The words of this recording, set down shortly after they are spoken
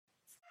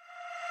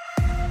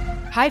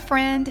Hi,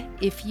 friend.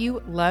 If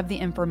you love the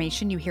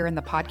information you hear in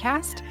the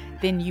podcast,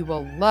 then you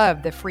will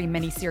love the free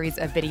mini-series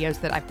of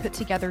videos that I've put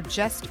together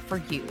just for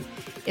you.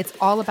 It's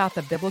all about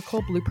the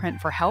biblical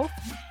blueprint for health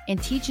and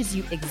teaches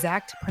you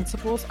exact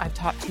principles I've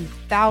taught to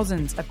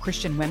thousands of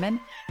Christian women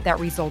that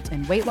result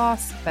in weight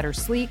loss, better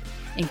sleep,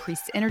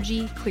 increased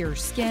energy, clearer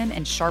skin,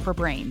 and sharper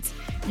brains.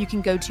 You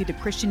can go to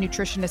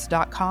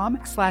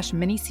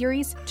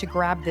thechristiannutritionist.com/miniseries to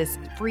grab this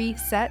free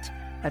set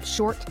of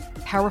short,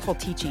 powerful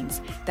teachings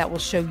that will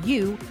show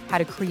you how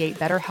to create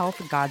better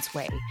health God's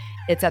way.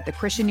 It's at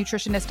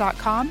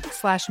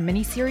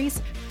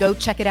thechristiannutritionist.com/miniseries. Go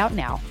check it out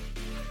now.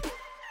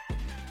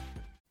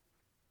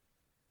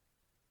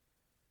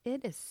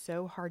 It is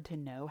so hard to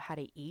know how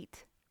to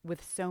eat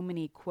with so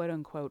many quote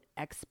unquote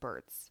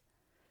experts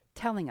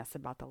telling us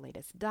about the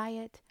latest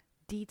diet,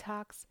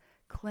 detox,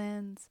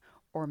 cleanse,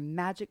 or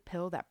magic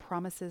pill that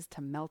promises to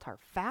melt our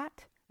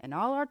fat and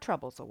all our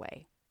troubles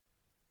away.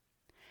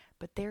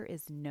 But there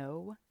is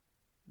no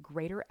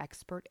greater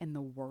expert in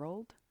the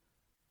world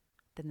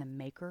than the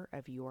maker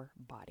of your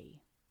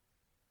body.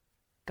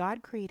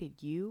 God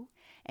created you,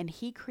 and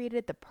He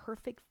created the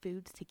perfect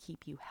foods to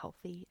keep you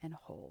healthy and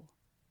whole.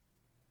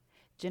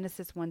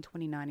 Genesis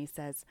 1:29, He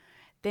says,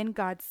 "Then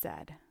God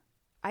said,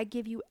 I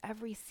give you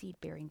every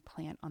seed-bearing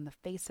plant on the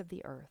face of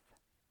the earth,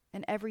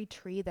 and every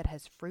tree that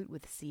has fruit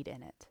with seed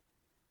in it.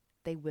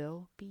 They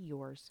will be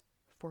yours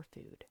for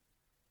food."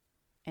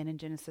 And in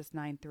Genesis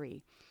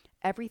 9:3,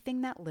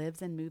 "Everything that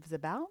lives and moves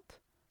about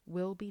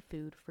will be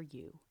food for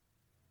you.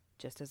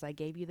 Just as I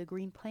gave you the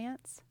green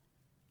plants,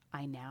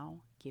 I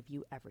now give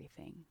you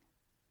everything."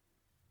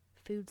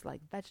 Foods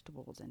like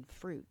vegetables and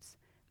fruits,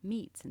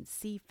 meats and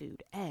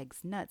seafood,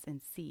 eggs, nuts,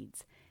 and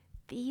seeds.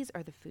 These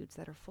are the foods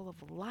that are full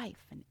of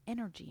life and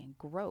energy and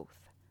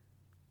growth,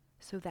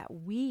 so that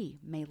we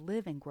may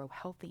live and grow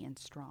healthy and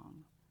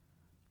strong.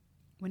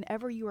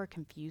 Whenever you are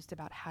confused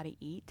about how to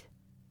eat,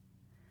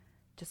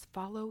 just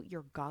follow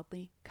your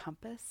godly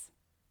compass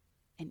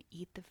and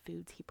eat the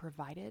foods He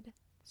provided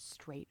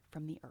straight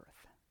from the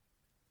earth.